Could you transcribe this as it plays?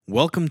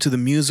Welcome to the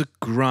Music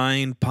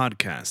Grind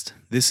podcast.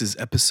 This is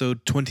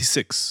episode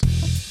 26.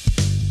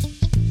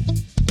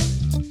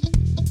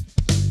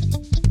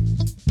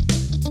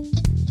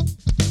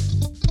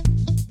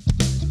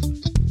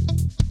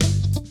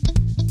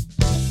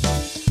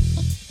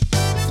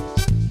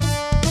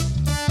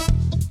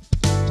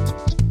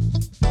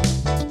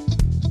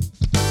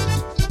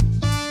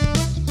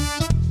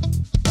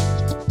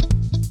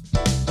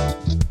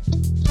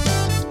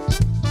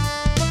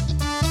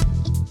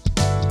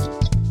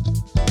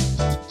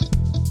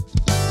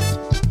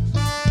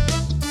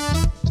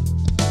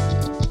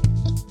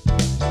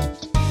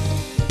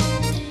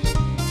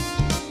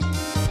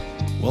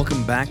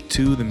 Welcome back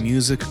to the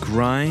Music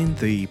Grind,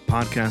 the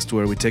podcast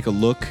where we take a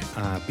look,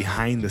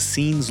 behind the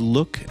scenes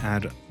look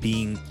at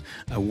being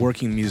a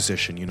working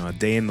musician, a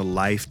day in the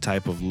life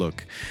type of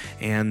look.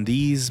 And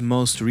these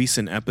most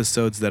recent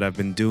episodes that I've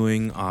been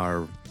doing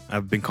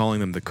I've been calling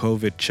them the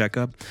COVID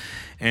Checkup.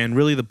 And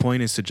really the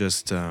point is to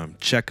just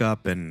check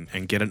up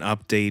and get an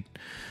update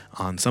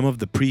on some of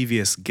the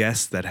previous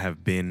guests that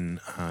have been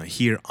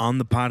here on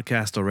the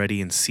podcast already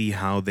and see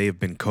how they've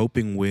been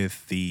coping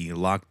with the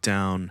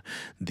lockdown,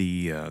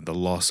 the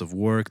loss of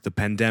work, the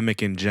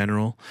pandemic in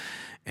general.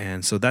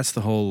 And so that's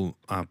the whole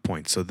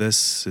point. So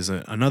this is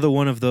another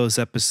one of those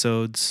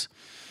episodes.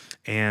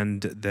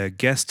 And the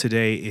guest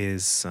today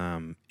is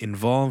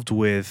involved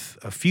with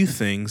a few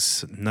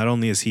things. Not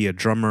only is he a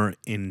drummer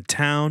in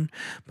town,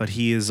 but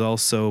he is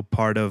also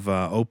part of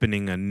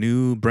opening a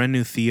brand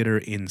new theater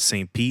in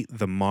St. Pete,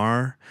 the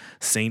Mar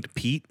St.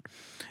 Pete.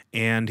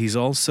 And he's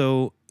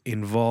also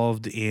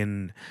involved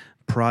in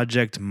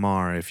Project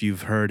Mar. If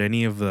you've heard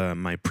any of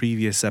my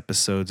previous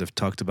episodes, I've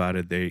talked about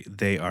it.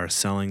 They are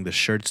selling the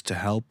shirts to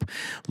help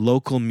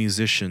local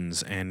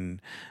musicians,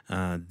 and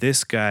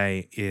this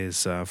guy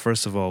is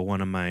first of all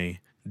one of my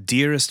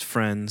dearest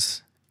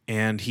friends,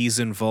 and he's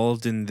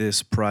involved in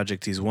this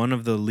project. He's one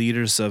of the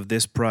leaders of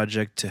this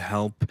project to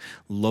help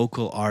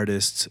local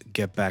artists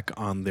get back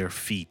on their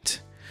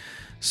feet.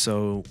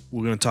 So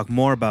we're going to talk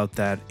more about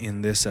that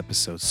in this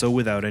episode. So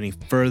without any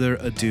further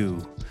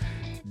ado,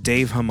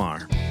 Dave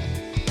Hamar.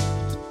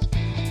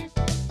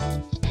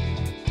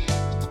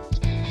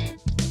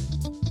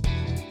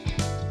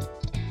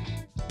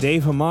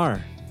 Dave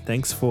Hamar,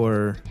 thanks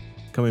for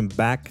coming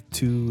back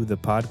to the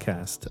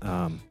podcast.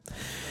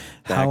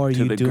 How are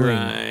you doing?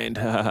 Grind.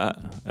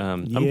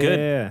 I'm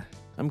good.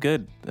 I'm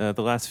good.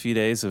 The last few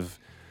days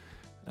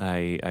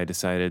I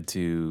decided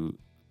to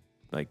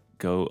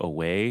go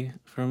away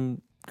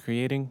from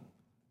creating.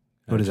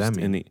 What does that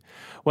mean?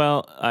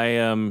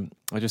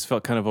 I just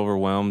felt kind of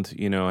overwhelmed.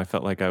 I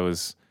felt like I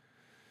was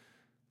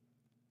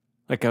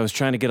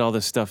trying to get all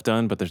this stuff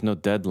done, but there's no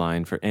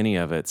deadline for any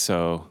of it.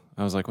 So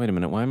I was like, wait a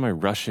minute, why am I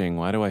rushing?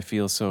 Why do I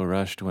feel so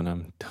rushed when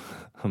I'm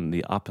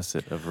the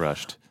opposite of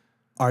rushed?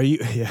 Are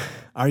you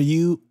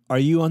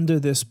under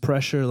this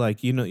pressure?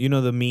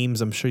 The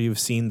memes, I'm sure you've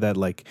seen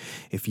that,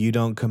 if you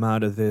don't come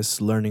out of this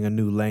learning a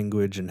new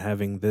language and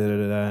having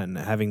and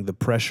having the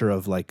pressure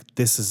of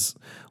this is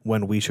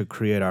when we should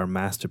create our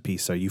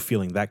masterpiece. Are you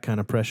feeling that kind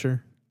of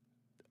pressure?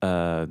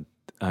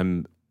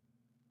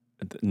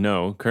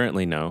 No,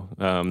 currently no.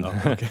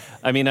 Okay.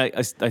 I mean, I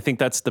think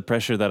that's the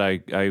pressure that I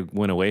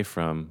went away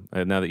from,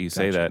 now that you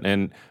say that.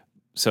 And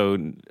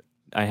so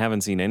I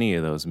haven't seen any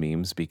of those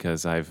memes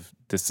because I've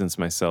distanced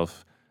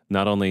myself,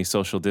 not only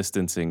social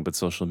distancing, but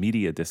social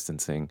media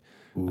distancing.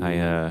 Ooh.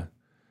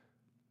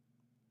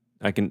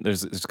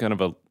 There's kind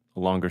of a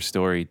longer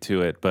story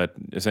to it, but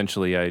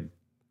essentially I'm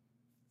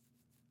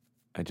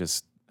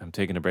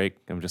taking a break.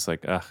 I'm just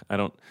like, I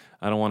don't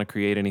want to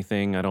create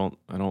anything. I don't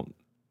know.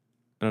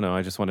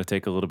 I just want to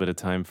take a little bit of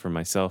time for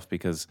myself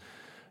because,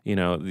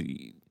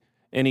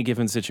 any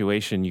given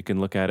situation, you can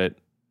look at it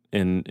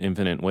in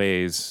infinite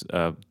ways.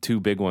 Two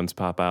big ones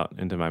pop out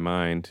into my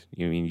mind.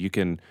 You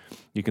can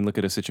look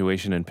at a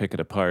situation and pick it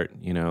apart.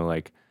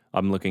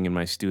 I'm looking in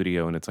my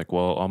studio and it's like,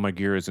 well, all my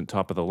gear isn't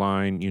top of the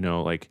line. These,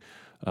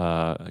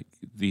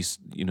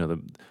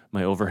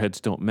 my overheads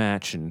don't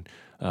match, and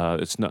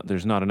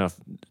there's not enough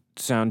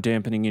sound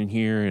dampening in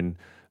here, and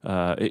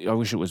I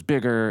wish it was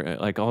bigger,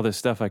 all this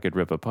stuff I could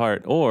rip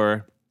apart.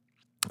 Or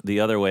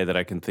the other way that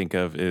I can think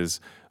of is,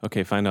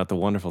 okay, find out the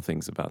wonderful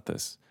things about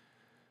this.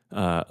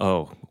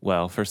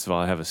 First of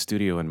all, I have a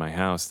studio in my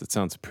house that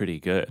sounds pretty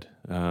good.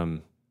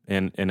 And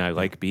I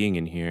like being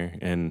in here.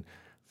 And,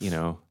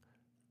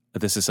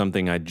 this is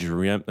something I would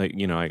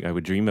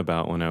dream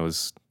about when I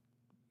was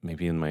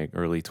maybe in my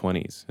early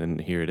 20s.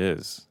 And here it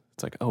is.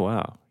 It's like, oh,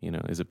 wow.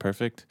 Is it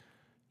perfect?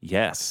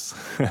 Yes.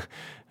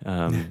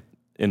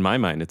 In my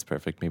mind, it's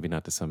perfect. Maybe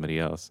not to somebody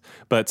else.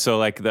 But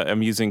so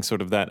I'm using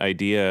sort of that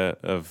idea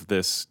of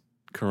this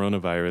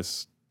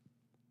coronavirus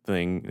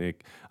thing.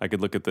 I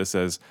could look at this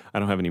as, I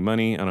don't have any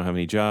money. I don't have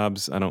any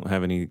jobs. I don't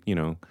have any,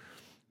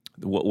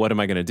 what am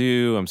I going to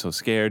do? I'm so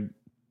scared.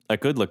 I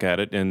could look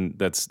at it and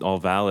that's all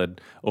valid.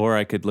 Or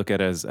I could look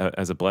at it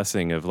as a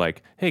blessing of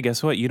hey,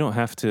 guess what? You don't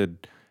have to,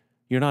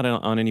 you're not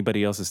on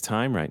anybody else's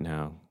time right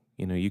now.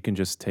 You can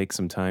just take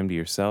some time to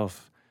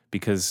yourself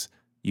because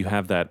you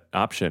have that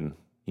option,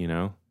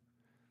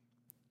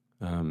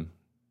 And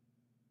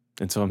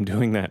so I'm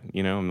doing that,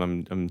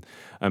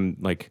 I'm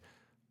like,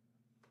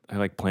 I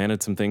like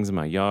planted some things in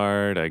my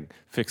yard. I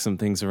fixed some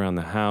things around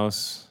the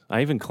house.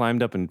 I even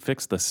climbed up and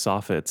fixed the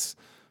soffits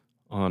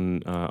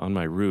on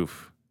my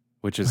roof,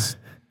 which is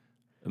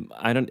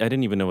I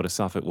didn't even know what a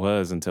soffit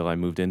was until I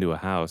moved into a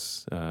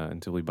house,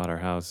 until we bought our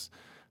house.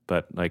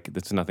 But like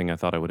that's nothing I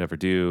thought I would ever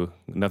do.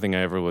 Nothing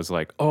I ever was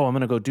like, oh, I'm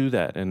gonna go do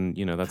that. And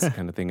that's the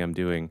kind of thing I'm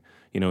doing.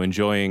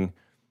 Enjoying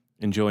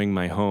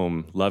my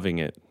home, loving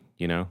it.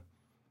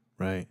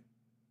 Right.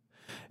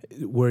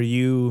 Were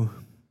you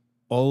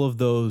all of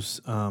those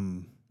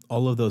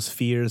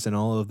fears and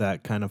all of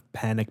that kind of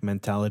panic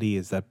mentality?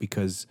 Is that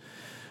because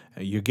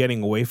you're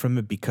getting away from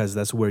it because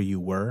that's where you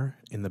were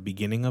in the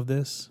beginning of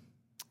this?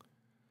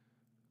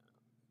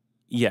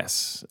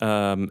 Yes.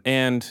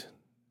 And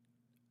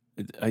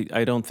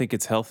I don't think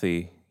it's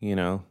healthy.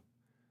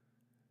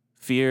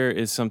 Fear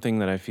is something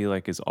that I feel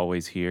like is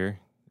always here.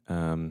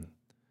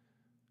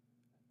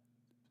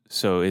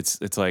 So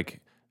it's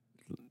like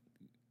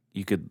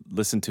you could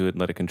listen to it and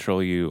let it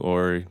control you,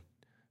 or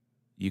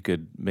you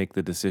could make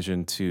the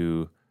decision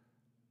to,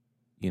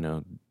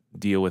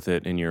 deal with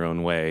it in your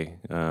own way.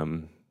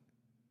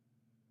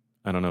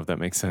 I don't know if that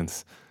makes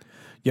sense.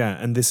 Yeah,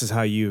 and this is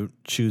how you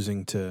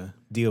choosing to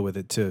deal with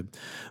it, to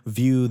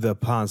view the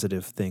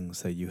positive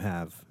things that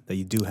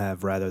you do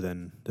have rather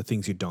than the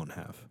things you don't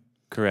have.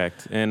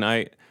 Correct. And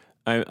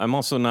I'm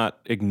also not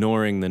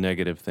ignoring the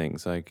negative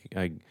things. Like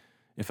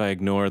if I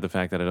ignore the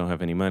fact that I don't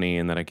have any money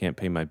and that I can't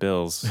pay my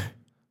bills,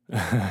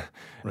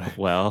 Right.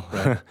 well,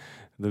 Right.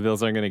 the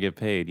bills aren't going to get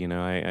paid.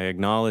 I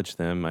acknowledge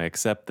them, I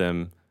accept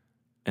them,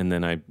 and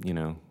then I,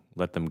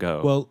 let them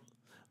go. Well,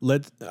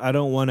 I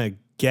don't want to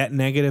get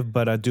negative,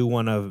 but I do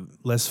want to,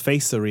 let's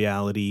face the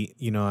reality.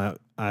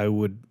 I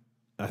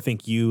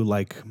think you,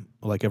 like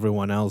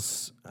everyone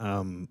else,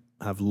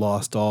 have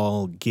lost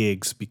all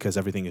gigs because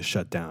everything is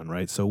shut down,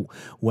 right? So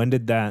when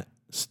did that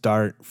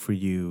start for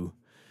you,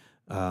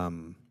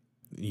 in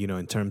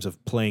terms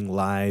of playing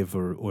live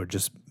or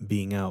just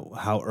being out?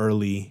 How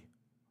early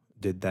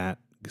did that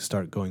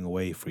start going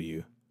away for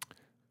you?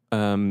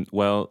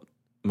 Well,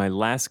 my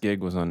last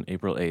gig was on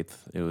April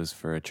 8th. It was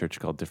for a church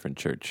called Different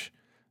Church.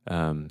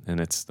 And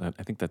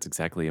I think that's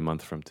exactly a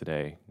month from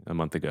today, a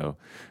month ago.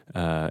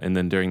 And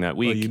then during that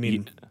week. Oh, you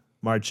mean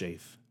March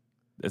 8th?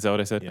 Is that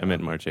what I said? Yeah, I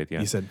meant March 8th, yeah.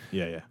 You said,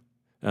 yeah.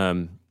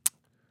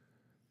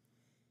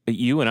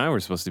 You and I were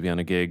supposed to be on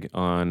a gig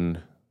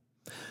on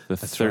the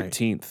That's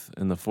 13th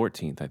and the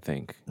 14th, I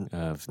think,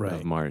 of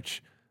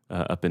March,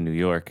 up in New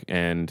York.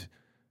 And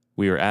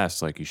we were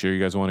asked, like, you sure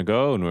you guys want to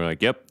go? And we're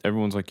like, yep.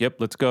 Everyone's like, yep,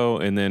 let's go.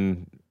 And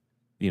then,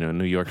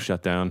 New York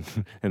shut down,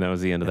 and that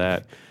was the end of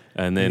that.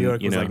 And then New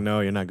York was like,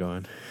 no, you're not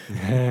going.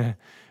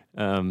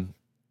 It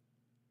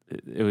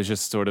was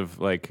just sort of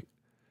like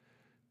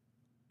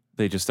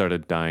they just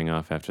started dying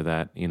off after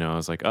that. I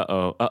was like,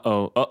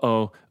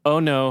 oh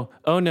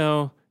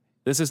no,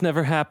 this has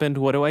never happened.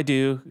 What do I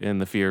do? And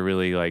the fear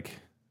really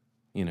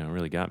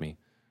really got me.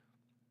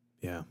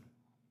 Yeah.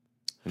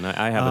 And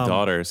I have a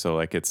daughter, so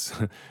like it's,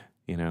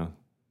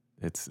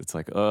 it's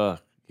like, I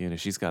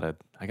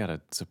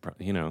gotta surprise,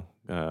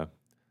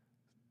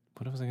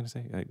 what was I going to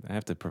say? I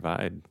have to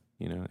provide,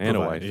 and a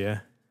wife.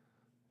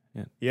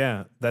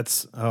 Yeah.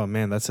 That's, oh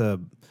man, that's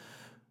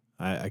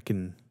I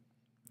can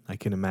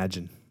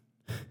imagine.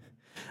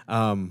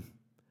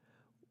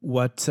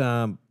 What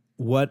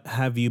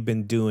have you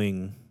been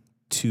doing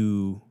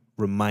to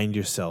remind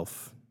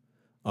yourself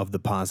of the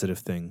positive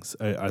things?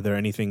 Are there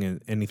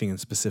anything in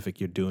specific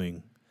you're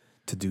doing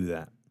to do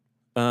that?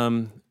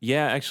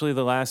 Yeah, actually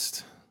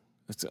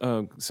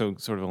so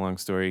sort of a long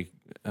story.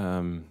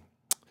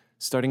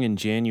 Starting in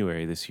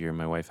January this year,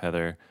 my wife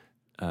Heather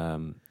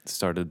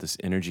started this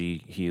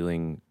energy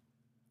healing,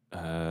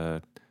 for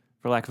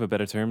lack of a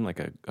better term, like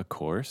a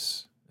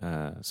course,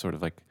 sort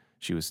of like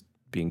she was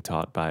being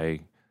taught by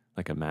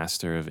like a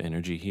master of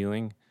energy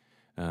healing.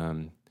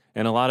 And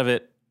a lot of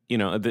it,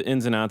 the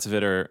ins and outs of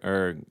it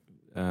are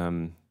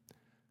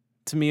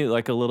to me,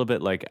 like a little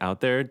bit like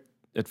out there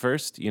at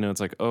first. It's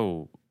like,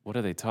 oh, what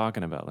are they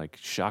talking about? Like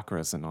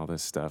chakras and all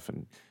this stuff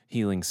and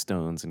healing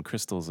stones and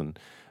crystals and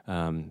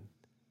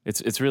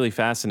it's really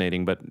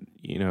fascinating, but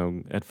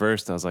at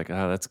first I was like,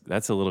 oh,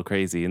 that's a little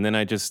crazy. And then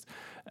I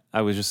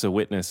was just a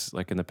witness,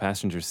 like in the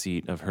passenger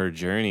seat of her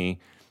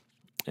journey,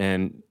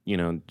 and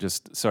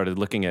just started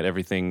looking at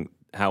everything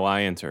how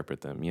I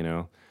interpret them.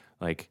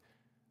 Like,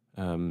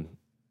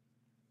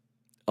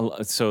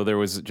 so there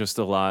was just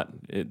a lot.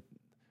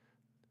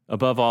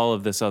 Above all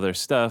of this other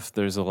stuff,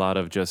 there's a lot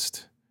of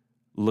just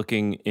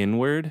looking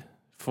inward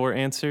for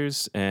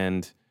answers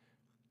and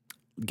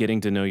getting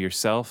to know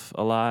yourself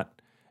a lot.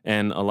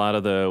 And a lot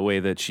of the way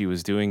that she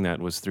was doing that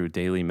was through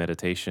daily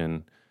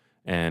meditation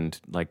and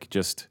like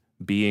just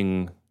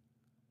being,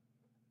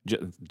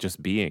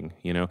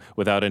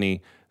 without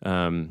any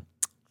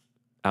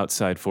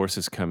outside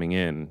forces coming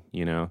in,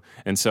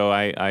 And so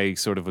I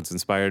sort of was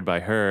inspired by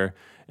her,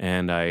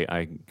 and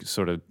I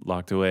sort of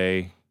locked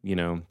away,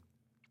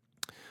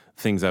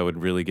 things I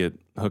would really get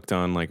hooked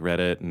on, like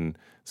Reddit and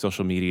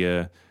social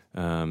media,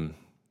 And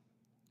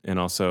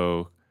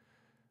also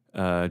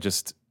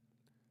just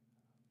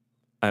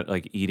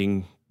like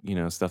eating,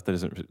 stuff that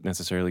isn't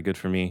necessarily good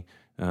for me.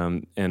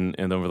 And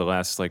over the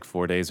last like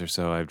 4 days or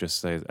so, I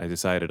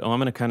decided, I'm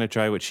going to kind of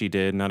try what she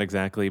did, not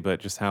exactly, but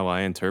just how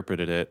I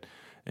interpreted it,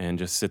 and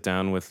just sit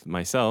down with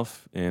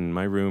myself in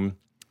my room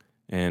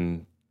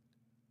and,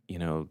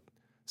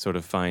 sort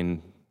of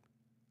find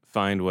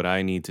what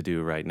I need to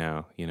do right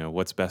now,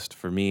 what's best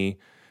for me,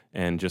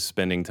 and just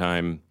spending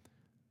time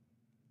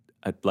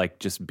like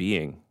just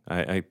being.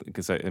 I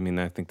mean,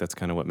 I think that's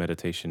kind of what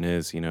meditation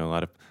is. A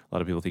lot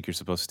of people think you're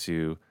supposed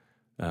to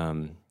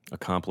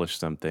accomplish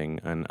something,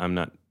 and I'm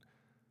not.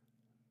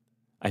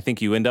 I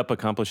think you end up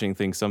accomplishing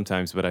things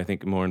sometimes, but I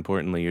think more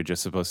importantly, you're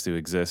just supposed to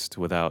exist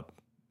without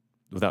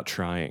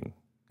trying.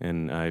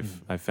 And I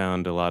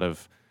found a lot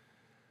of,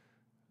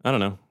 I don't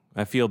know,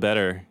 I feel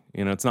better.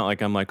 It's not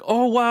like I'm like,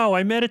 oh wow,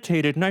 I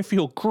meditated and I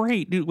feel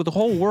great. Dude, the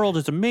whole world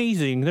is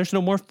amazing. There's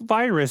no more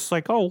virus.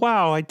 Like, oh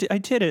wow, I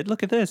did it.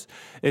 Look at this.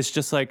 It's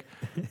just like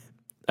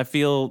I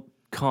feel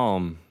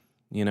calm,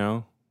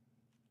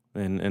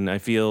 and I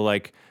feel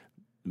like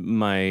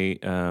my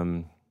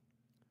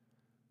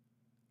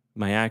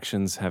my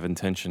actions have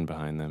intention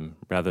behind them,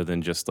 rather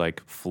than just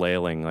like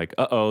flailing, like,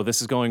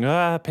 this is going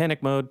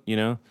panic mode.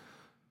 Yeah,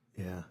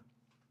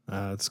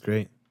 that's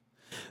great.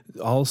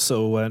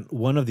 Also,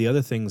 one of the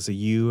other things that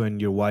you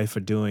and your wife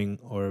are doing,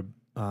 or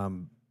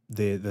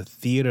the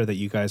theater that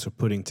you guys are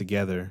putting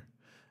together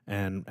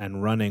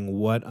and running,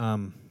 what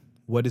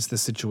is the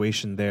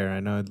situation there?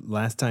 I know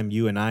last time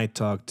you and I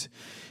talked,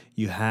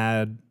 you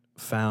had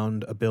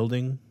found a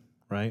building,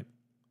 right?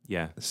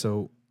 Yeah.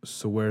 So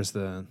where's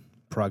the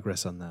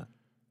progress on that?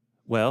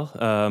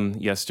 Well,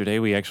 yesterday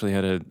we actually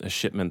had a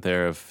shipment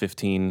there of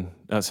 30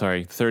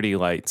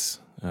 lights,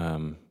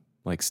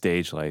 like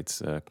stage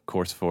lights,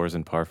 course 4s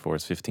and par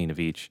 4s, 15 of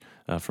each,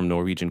 from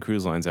Norwegian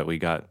Cruise Lines that we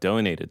got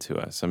donated to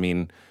us. I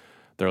mean,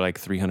 they're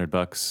like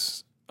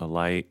 $300 a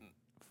light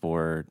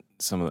for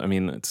some of. I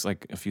mean, it's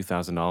like a few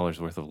 $1,000s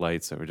worth of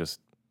lights that were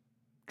just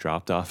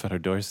dropped off at our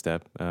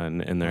doorstep,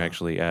 and they're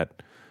actually at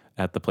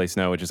the place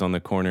now, which is on the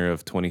corner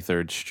of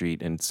 23rd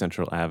Street and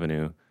Central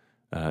Avenue,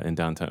 in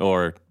downtown,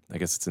 or I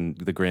guess it's in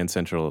the Grand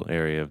Central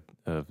area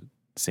of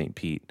St.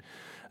 Pete.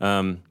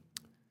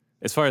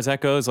 As far as that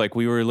goes, like,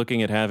 we were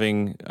looking at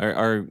having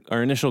our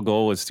initial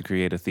goal was to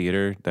create a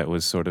theater that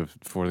was sort of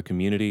for the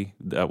community,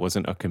 that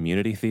wasn't a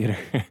community theater.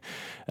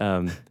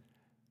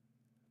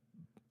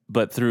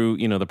 But through,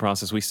 the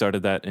process, we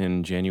started that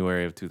in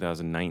January of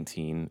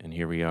 2019, and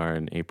here we are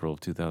in April of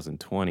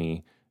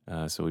 2020.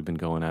 So we've been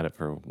going at it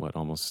for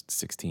almost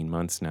 16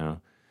 months now.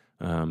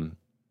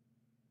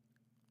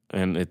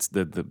 And it's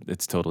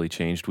it's totally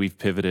changed. We've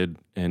pivoted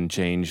and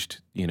changed,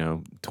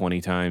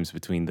 20 times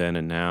between then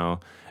and now.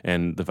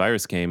 And the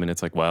virus came, and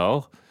it's like,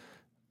 well,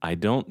 I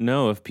don't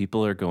know if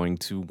people are going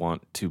to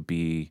want to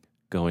be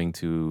going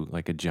to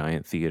like a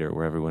giant theater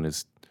where everyone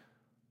is,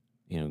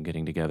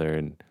 getting together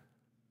in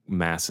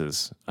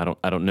masses. I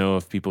don't know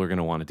if people are going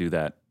to want to do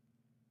that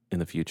in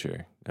the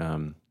future.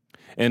 And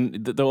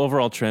the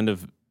overall trend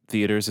of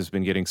theaters has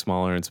been getting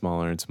smaller and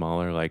smaller and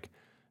smaller. Like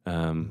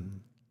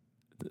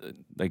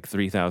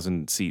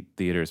 3,000 seat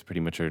theaters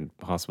pretty much are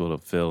impossible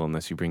to fill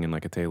unless you bring in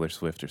like a Taylor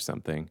Swift or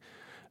something.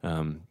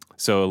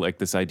 So like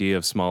this idea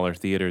of smaller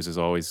theaters is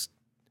always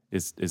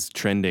is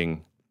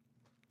trending.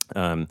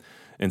 And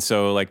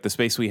so like the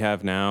space we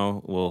have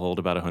now will hold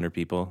about 100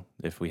 people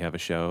if we have a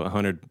show,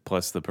 100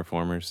 plus the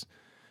performers.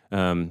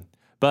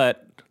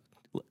 But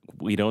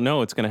we don't know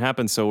what's going to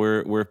happen. So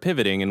we're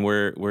pivoting, and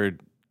we're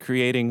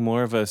creating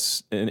more of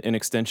an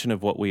extension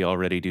of what we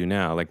already do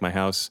now. Like my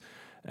house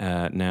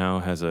now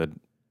has a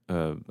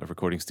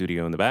recording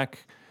studio in the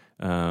back.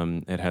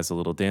 It has a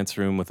little dance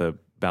room with a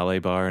ballet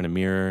bar and a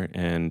mirror,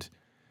 and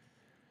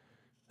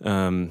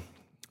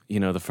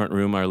the front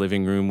room, our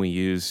living room, we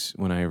use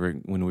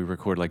when we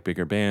record like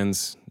bigger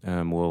bands.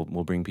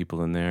 We'll bring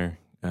people in there,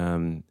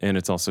 and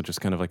it's also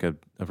just kind of like a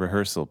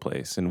rehearsal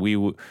place. And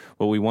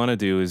what we want to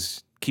do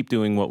is keep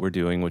doing what we're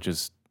doing, which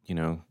is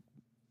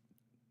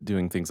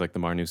doing things like the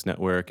Marnews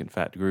Network and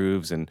Fat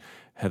Grooves and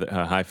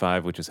High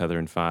Five, which is Heather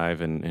and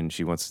Five, and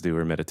she wants to do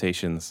her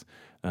meditations.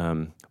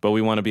 But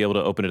we want to be able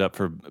to open it up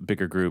for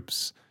bigger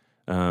groups,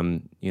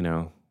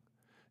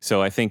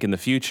 So I think in the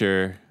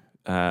future,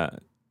 I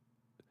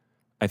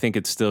think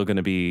it's still going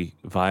to be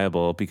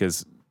viable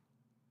because,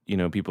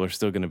 people are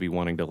still going to be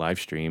wanting to live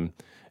stream,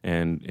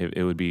 and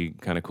it would be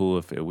kind of cool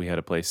if we had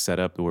a place set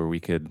up where we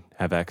could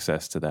have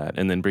access to that,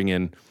 and then bring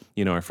in,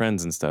 our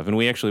friends and stuff. And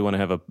we actually want to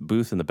have a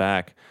booth in the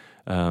back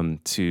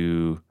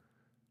for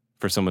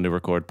someone to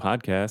record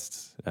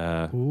podcasts.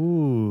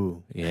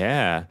 Ooh.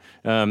 Yeah.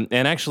 And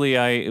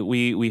actually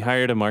we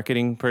hired a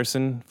marketing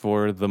person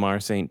for the Mar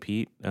St.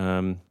 Pete.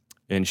 And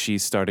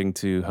she's starting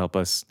to help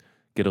us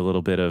get a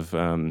little bit of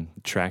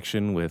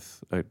traction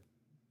with,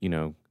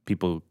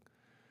 people,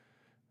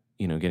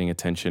 getting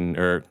attention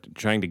or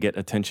trying to get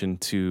attention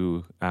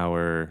to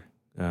our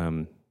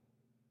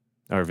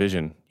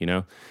vision,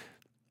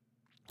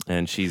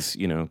 And she's,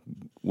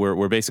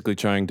 we're basically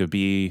trying to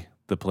be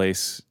the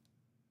place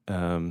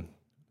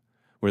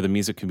where the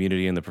music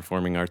community and the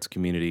performing arts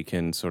community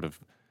can sort of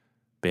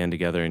band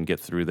together and get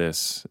through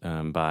this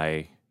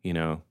by,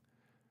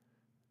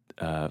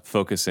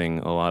 focusing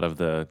a lot of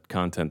the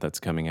content that's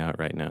coming out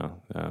right now.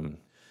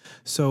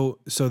 So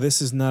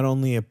this is not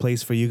only a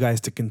place for you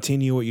guys to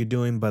continue what you're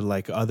doing, but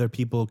like other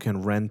people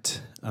can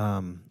rent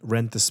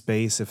the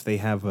space if they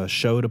have a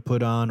show to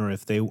put on, or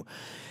if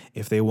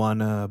they want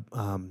to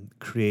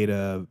create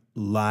a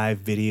live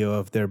video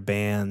of their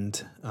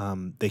band,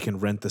 they can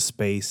rent the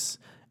space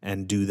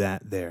and do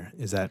that there.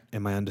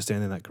 Am I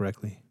understanding that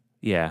correctly?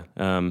 Yeah,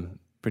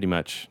 pretty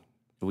much.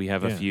 We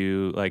have a Yeah.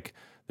 few, like,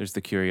 there's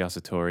the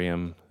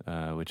Curiositorium,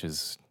 which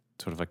is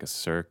sort of like a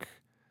Cirque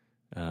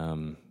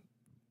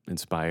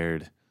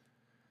inspired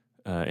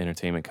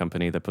entertainment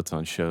company that puts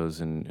on shows,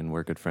 and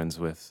we're good friends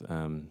with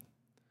them,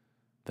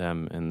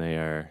 and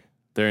they're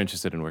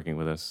interested in working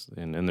with us.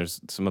 And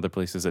there's some other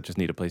places that just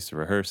need a place to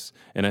rehearse.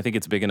 And I think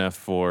it's big enough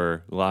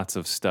for lots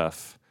of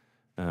stuff.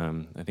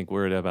 I think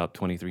we're at about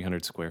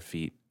 2,300 square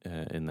feet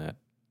in that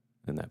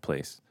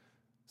place.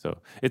 So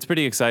it's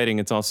pretty exciting.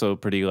 It's also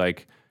pretty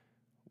like,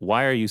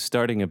 why are you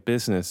starting a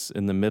business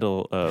in the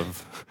middle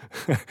of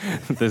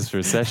this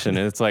recession?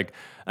 And it's like,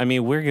 I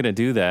mean, we're going to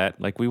do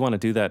that. Like, we want to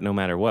do that no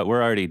matter what.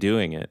 We're already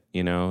doing it,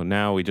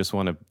 Now we just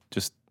want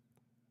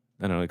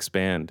to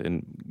expand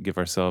and give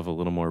ourselves a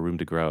little more room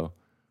to grow.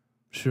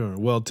 Sure.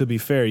 Well, to be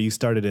fair, you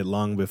started it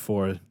long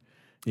before,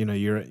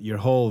 your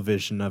whole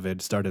vision of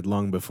it started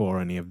long before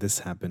any of this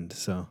happened.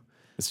 So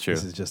It's true.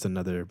 this is just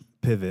another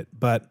pivot.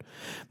 But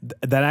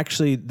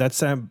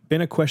that's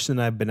been a question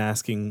I've been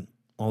asking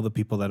all the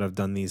people that I've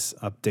done these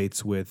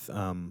updates with.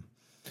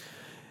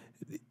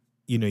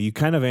 You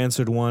kind of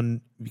answered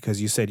one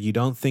because you said you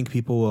don't think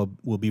people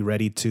will be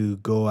ready to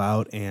go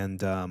out and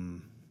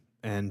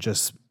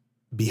just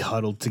be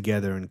huddled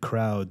together in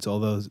crowds.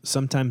 Although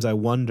sometimes I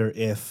wonder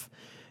if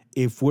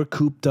we're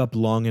cooped up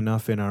long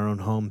enough in our own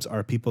homes,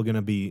 are people going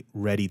to be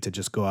ready to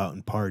just go out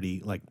and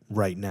party like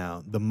right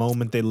now? The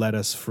moment they let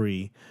us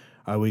free,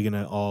 are we going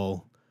to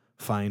all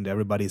find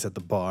everybody's at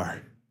the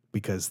bar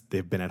because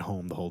they've been at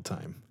home the whole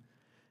time?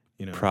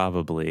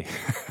 Probably.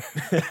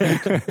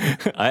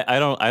 I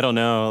don't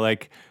know.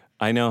 Like,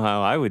 I know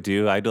how I would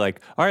do. I'd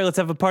like, all right, let's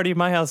have a party at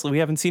my house. We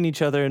haven't seen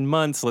each other in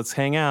months. Let's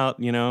hang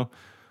out, Okay.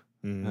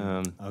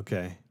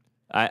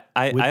 I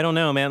don't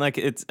know, man. Like,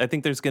 I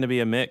think there's going to be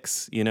a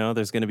mix,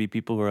 there's going to be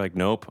people who are like,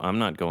 nope, I'm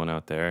not going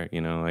out there.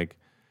 It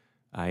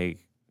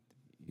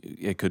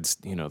could,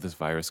 this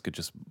virus could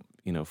just,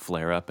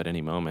 flare up at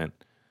any moment.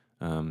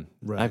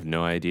 Right. I have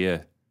no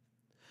idea.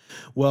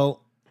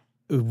 Well,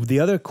 the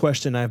other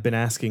question I've been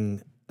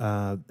asking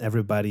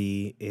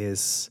everybody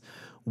is,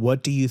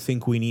 what do you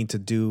think we need to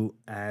do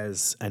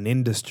as an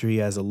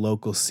industry, as a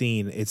local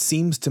scene? It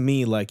seems to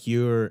me like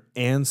you're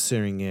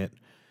answering it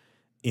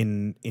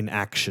in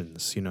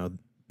actions,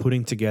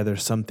 putting together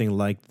something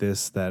like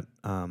this that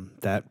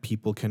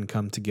people can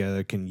come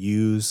together, can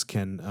use,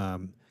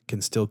 can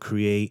still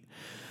create,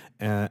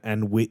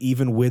 and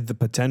even with the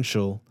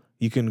potential,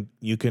 you can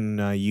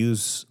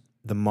use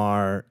the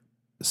Mar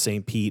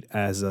St. Pete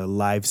as a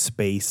live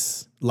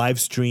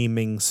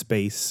streaming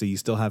space, so you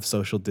still have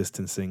social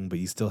distancing, but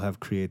you still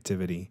have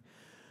creativity.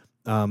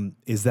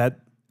 Is that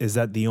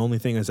the only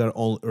thing?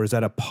 Or is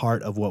that a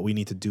part of what we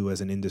need to do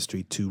as an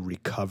industry to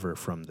recover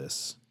from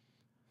this?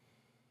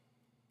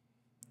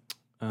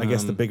 I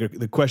guess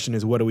the question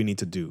is, what do we need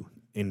to do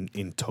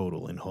in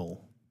total, in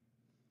whole?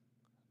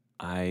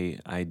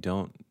 I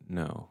don't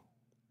know.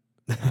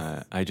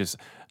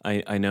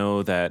 I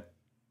know that,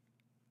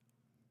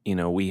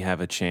 we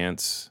have a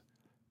chance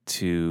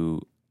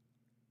to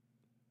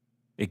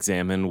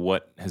examine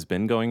what has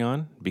been going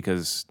on,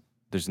 because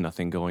there's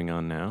nothing going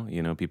on now.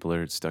 People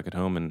are stuck at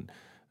home,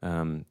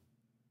 and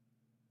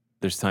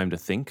there's time to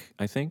think,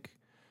 I think.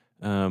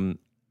 And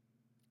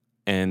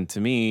to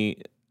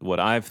me, what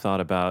I've thought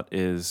about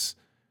is,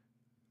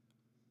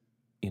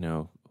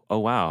 oh,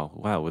 wow,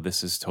 well,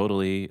 this is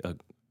totally a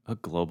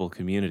global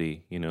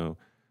community.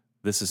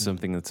 This is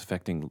something that's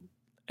affecting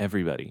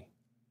everybody.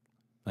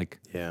 Like,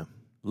 Yeah.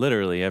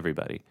 literally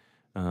everybody.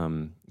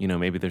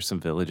 Maybe there's some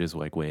villages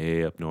like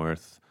way up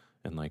north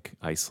in like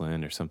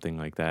Iceland or something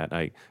like that.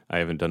 I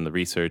haven't done the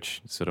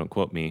research, so don't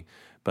quote me,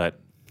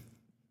 but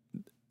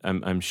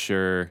I'm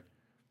sure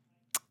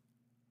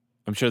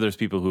there's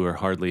people who are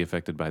hardly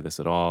affected by this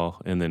at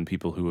all, and then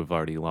people who have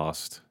already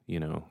lost,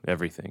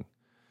 everything.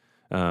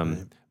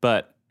 Right.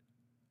 But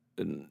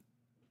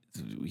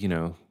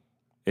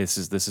this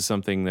is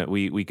something that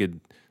we could,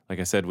 like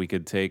I said, we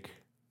could take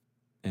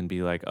and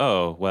be like,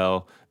 oh,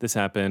 well, this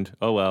happened.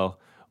 Oh, well.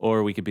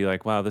 Or we could be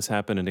like, wow, this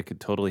happened and it could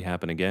totally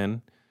happen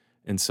again.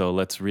 And so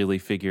let's really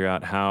figure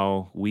out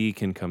how we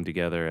can come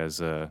together as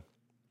a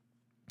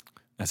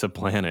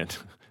planet,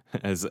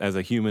 as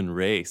a human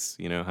race.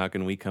 How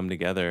can we come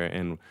together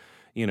and,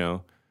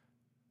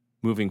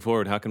 moving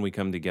forward, how can we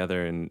come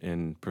together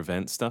and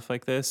prevent stuff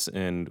like this?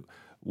 And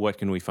what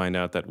can we find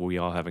out that we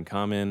all have in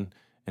common?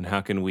 And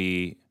how can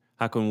we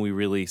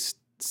really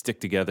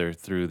stick together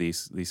through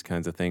these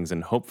kinds of things?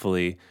 And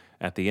hopefully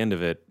at the end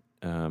of it,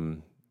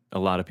 a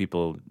lot of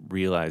people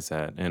realize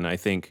that. And I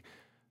think,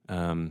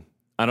 I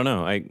don't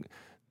know,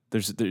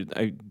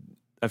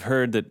 I've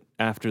heard that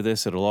after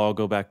this, it'll all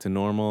go back to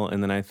normal.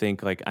 And then I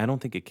think, like, I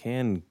don't think it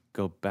can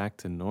go back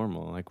to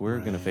normal. Like, we're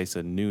going to face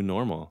a new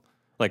normal.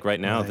 Like right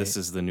now, this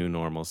is the new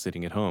normal,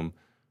 sitting at home,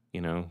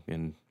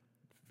 and,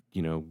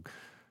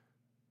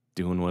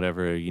 doing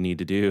whatever you need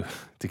to do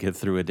to get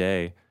through a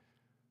day.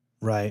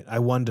 Right. I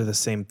wonder the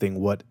same thing.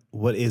 What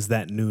is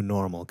that new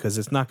normal? Because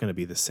it's not going to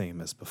be the same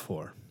as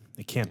before.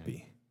 It can't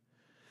be.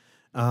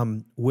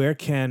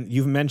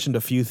 You've mentioned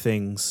a few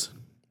things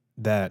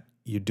that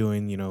you're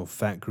doing,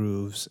 Fat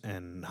Grooves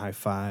and High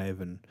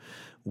Five, and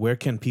where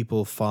can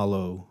people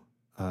follow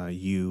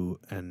you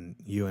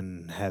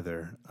and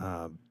Heather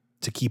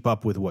to keep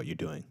up with what you're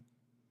doing?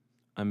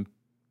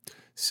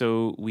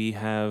 So we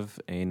have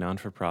a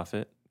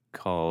non-for-profit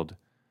called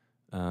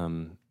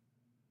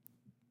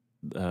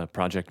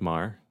Project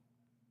Mar.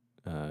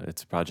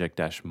 It's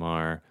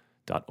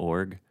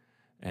project-mar.org,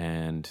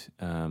 and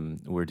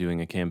we're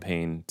doing a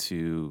campaign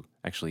to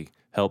actually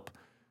help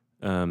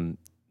some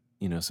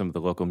of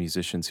the local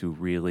musicians who are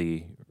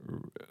really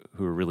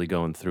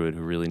going through it,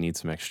 who really need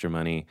some extra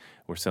money.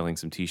 We're selling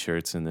some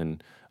T-shirts, and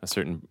then a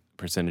certain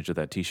percentage of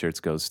that T-shirts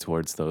goes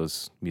towards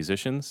those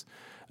musicians.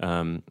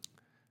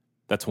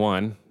 That's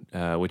one,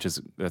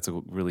 that's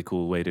a really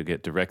cool way to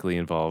get directly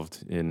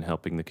involved in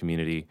helping the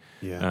community.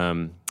 Yeah.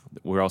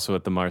 We're also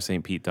at the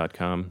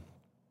marstpete.com,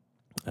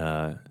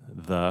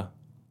 the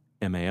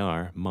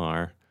M-A-R,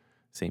 Mar,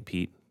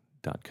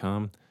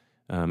 stpete.com.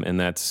 And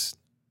that's,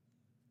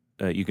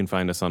 you can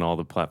find us on all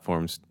the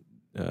platforms,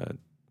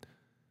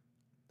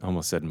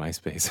 almost said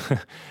MySpace,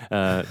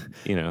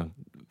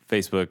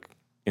 Facebook,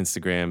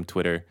 Instagram,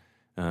 Twitter.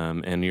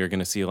 And you're going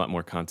to see a lot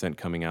more content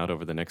coming out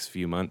over the next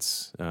few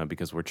months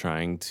because we're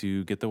trying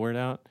to get the word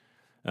out.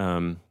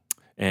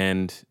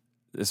 And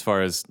as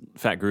far as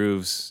Fat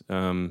Grooves,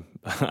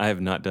 I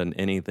have not done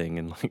anything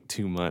in like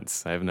 2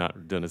 months. I have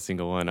not done a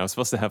single one. I was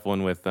supposed to have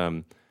one with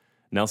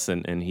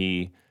Nelson, and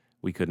we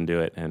couldn't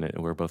do it, and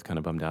we're both kind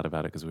of bummed out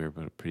about it because we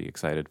were pretty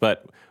excited.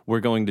 But we're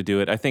going to do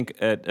it. I think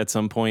at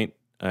some point,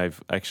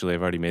 I've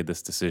already made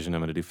this decision. I'm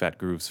going to do Fat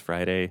Grooves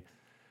Fridays.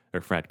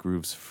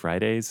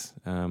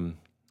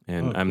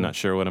 And I'm not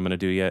sure what I'm going to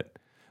do yet.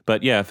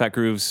 But yeah, Fat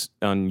Grooves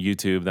on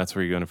YouTube, that's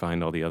where you're going to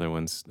find all the other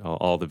ones,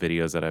 all the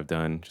videos that I've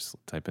done. Just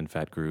type in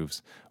Fat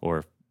Grooves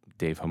or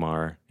Dave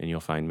Hamar, and you'll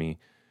find me.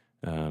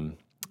 And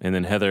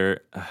then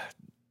Heather,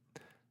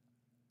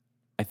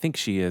 I think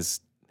she is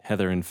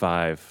Heather in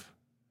 5,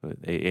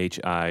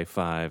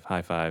 H-I-5,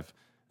 High Five,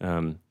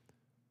 on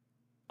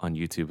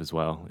YouTube as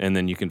well. And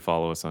then you can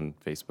follow us on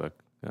Facebook.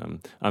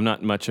 I'm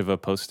not much of a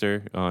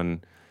poster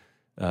on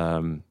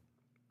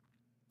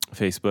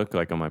Facebook,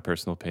 like on my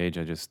personal page.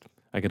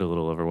 I get a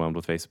little overwhelmed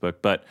with Facebook,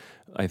 but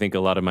I think a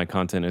lot of my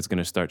content is going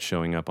to start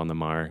showing up on the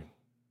Mar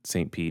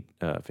St. Pete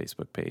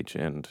Facebook page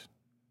and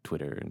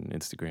Twitter and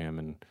Instagram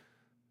and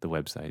the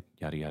website,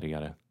 yada, yada,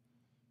 yada.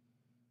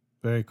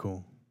 Very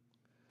cool.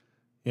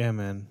 Yeah,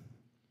 man.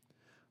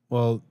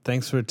 Well,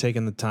 thanks for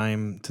taking the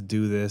time to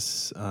do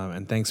this,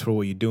 and thanks for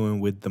what you're doing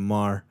with the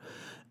Mar.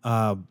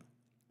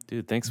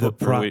 Dude, thanks for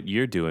what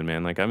you're doing,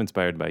 man. Like, I'm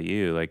inspired by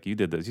you. Like, you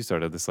did this. You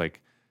started this,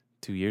 like,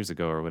 2 years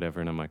ago or whatever,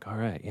 and I'm like, all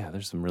right, yeah,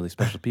 there's some really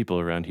special people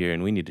around here,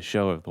 and we need to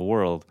show the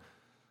world.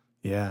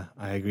 Yeah,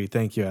 I agree.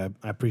 Thank you. I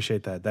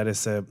appreciate that. That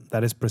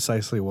is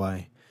precisely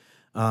why.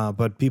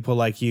 But people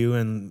like you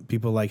and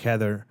people like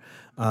Heather,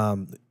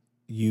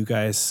 you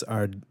guys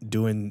are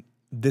doing.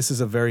 This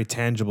is a very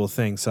tangible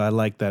thing, so I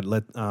like that.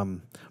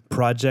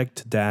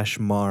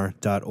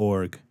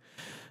 Project-mar.org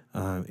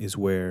is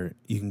where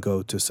you can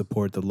go to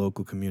support the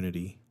local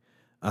community.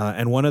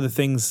 And one of the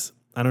things,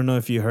 I don't know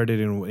if you heard it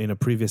in a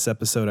previous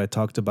episode, I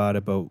talked about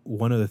it, but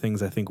one of the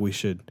things I think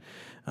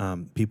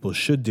people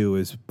should do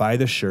is buy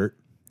the shirt,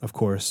 of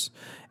course,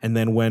 and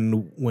then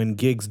when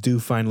gigs do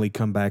finally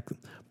come back,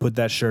 put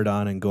that shirt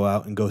on and go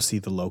out and go see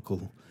the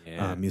local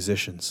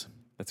musicians.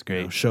 That's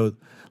great.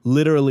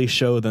 Literally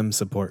show them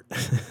support.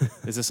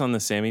 Is this on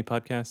the Sammy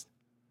podcast?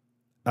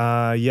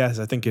 Yes,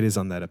 I think it is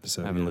on that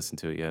episode. I haven't listened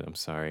to it yet. I'm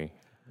sorry.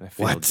 I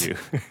failed you.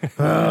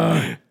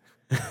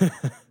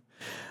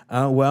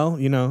 Well,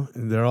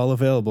 they're all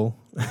available.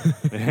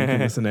 You can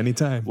listen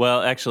anytime.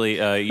 Well, actually,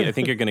 I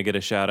think you're going to get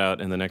a shout out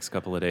in the next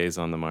couple of days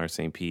on the Mar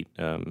St. Pete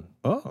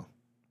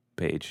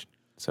page.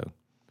 So,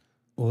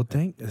 well,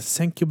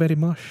 thank you very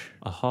much.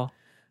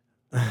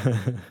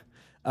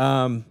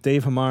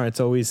 Dave Hamar, it's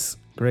always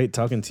great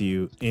talking to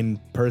you in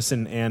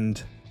person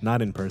and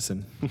not in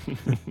person.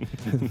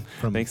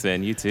 Thanks,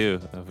 man. You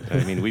too.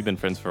 I mean, we've been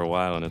friends for a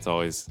while, and it's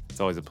always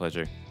a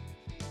pleasure.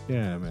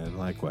 Yeah, man.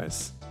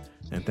 Likewise.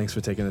 And thanks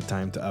for taking the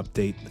time to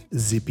update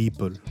the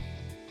people.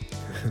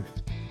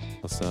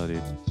 What's up,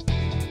 dude?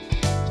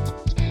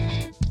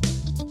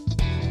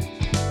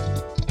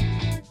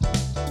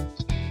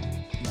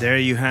 There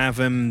you have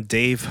him,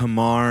 Dave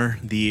Hamar,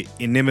 the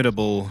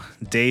inimitable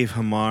Dave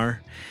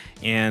Hamar.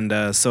 And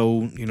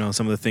so,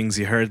 some of the things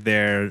you heard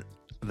there,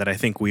 that I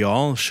think we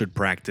all should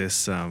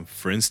practice.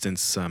 For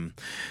instance,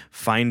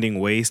 finding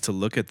ways to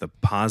look at the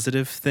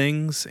positive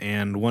things,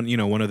 and one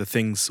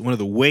of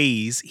the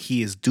ways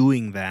he is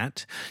doing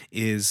that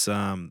is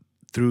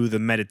through the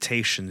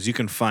meditations. You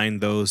can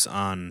find those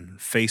on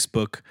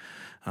Facebook,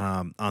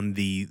 on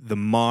the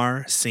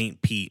Mar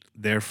St. Pete,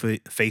 their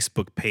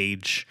Facebook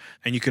page,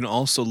 and you can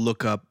also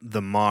look up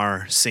the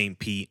Mar St.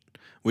 Pete,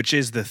 which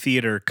is the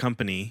theater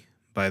company,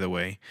 by the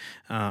way,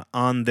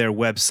 on their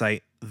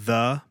website,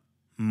 the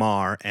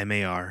Mar,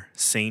 M-A-R,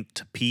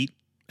 St. Pete,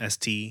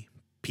 S-T,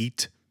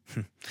 Pete.com.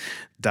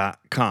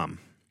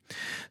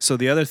 So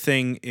the other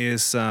thing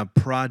is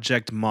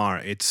Project Mar.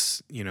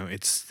 It's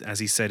as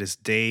he said, it's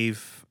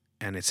Dave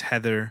and it's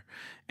Heather,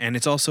 and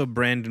it's also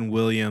Brandon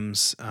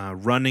Williams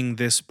running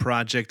this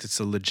project. It's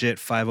a legit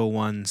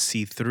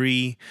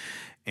 501c3,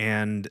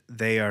 and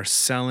they are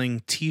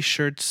selling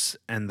T-shirts,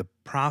 and the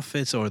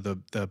profits, or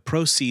the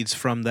proceeds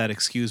from that,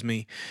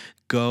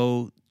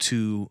 go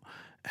to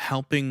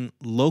helping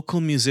local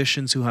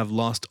musicians who have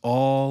lost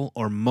all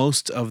or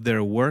most of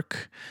their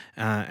work,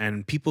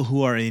 and people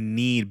who are in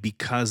need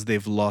because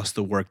they've lost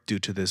the work due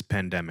to this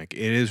pandemic.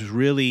 It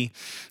really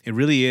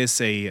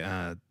is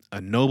a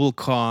noble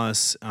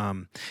cause,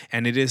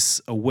 and it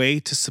is a way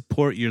to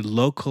support your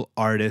local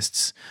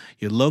artists,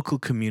 your local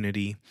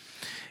community.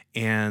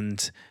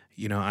 And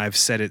I've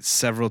said it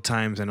several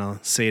times, and I'll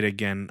say it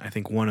again. I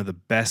think one of the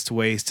best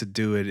ways to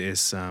do it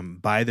is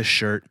buy the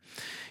shirt,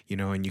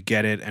 and you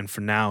get it. And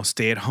for now,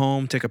 stay at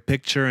home, take a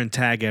picture, and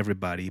tag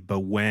everybody. But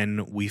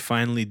when we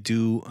finally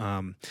do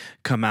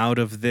come out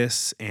of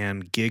this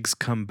and gigs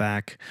come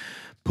back,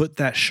 put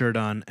that shirt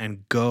on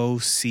and go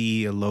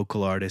see a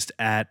local artist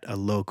at a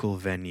local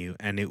venue.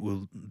 And it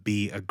will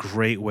be a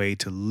great way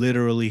to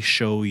literally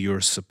show your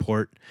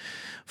support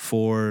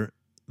for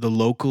the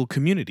local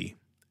community.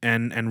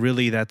 And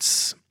really,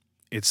 it's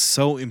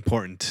so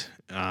important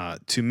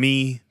to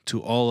me, to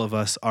all of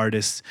us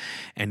artists.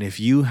 And if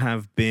you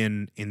have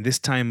been, in this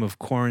time of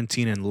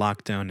quarantine and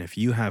lockdown, if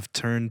you have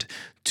turned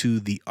to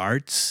the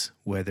arts,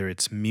 whether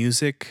it's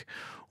music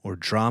or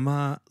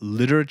drama,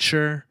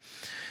 literature,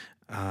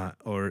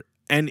 or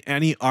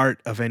any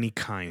art of any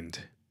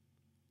kind,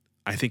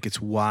 I think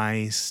it's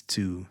wise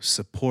to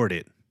support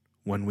it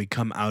when we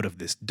come out of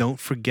this. Don't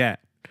forget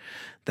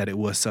that it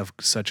was of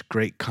such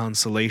great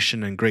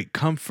consolation and great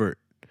comfort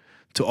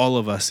to all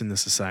of us in the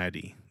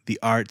society. The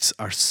arts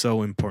are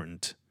so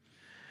important.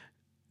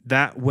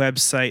 That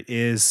website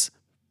is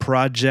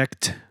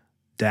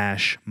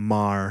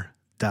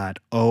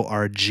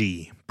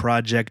project-mar.org.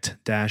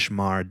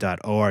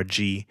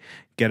 Project-mar.org.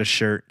 Get a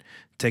shirt,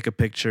 take a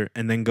picture,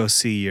 and then go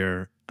see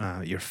your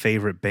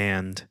favorite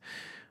band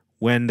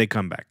when they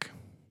come back.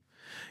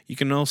 You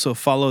can also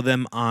follow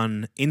them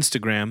on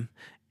Instagram,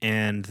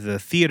 and the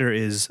theater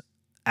is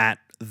at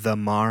the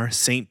Mar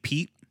St.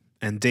 Pete,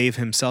 and Dave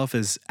himself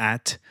is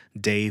at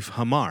Dave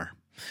Hamar.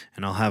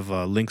 And I'll have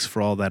links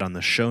for all that on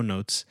the show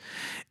notes.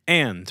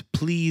 And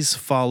please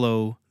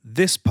follow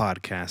this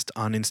podcast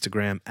on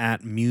Instagram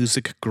at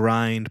Music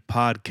Grind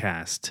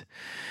Podcast.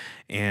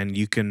 And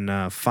you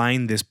can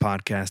find this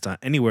podcast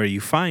anywhere you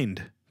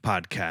find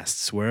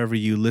podcasts, wherever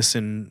you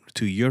listen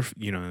to your,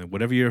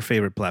 whatever your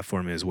favorite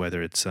platform is,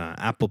 whether it's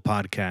Apple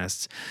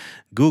Podcasts,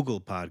 Google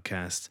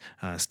Podcasts,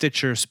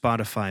 Stitcher,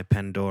 Spotify,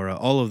 Pandora,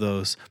 all of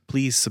those.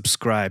 Please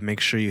subscribe.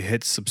 Make sure you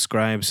hit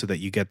subscribe so that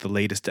you get the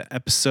latest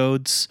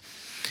episodes.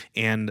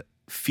 And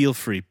feel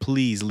free,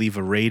 please leave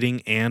a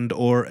rating and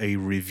or a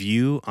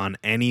review on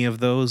any of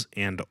those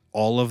and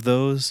all of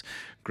those.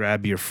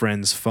 Grab your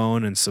friend's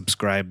phone and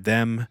subscribe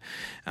them.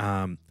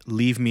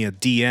 Leave me a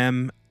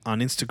DM on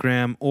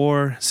Instagram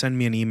or send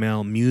me an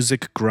email,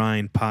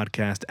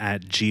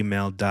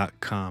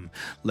 musicgrindpodcast@gmail.com.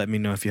 Let me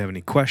know if you have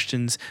any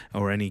questions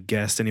or any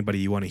guests, anybody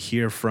you want to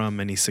hear from,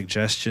 any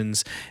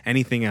suggestions,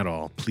 anything at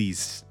all.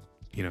 Please,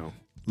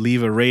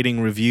 leave a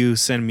rating, review,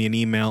 send me an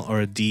email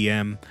or a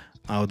DM.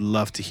 I would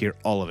love to hear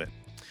all of it.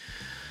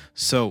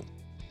 So,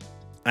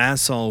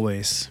 as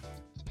always,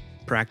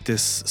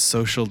 practice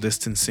social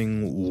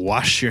distancing,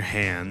 wash your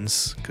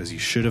hands, because you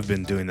should have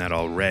been doing that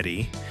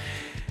already.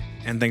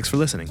 And thanks for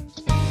listening.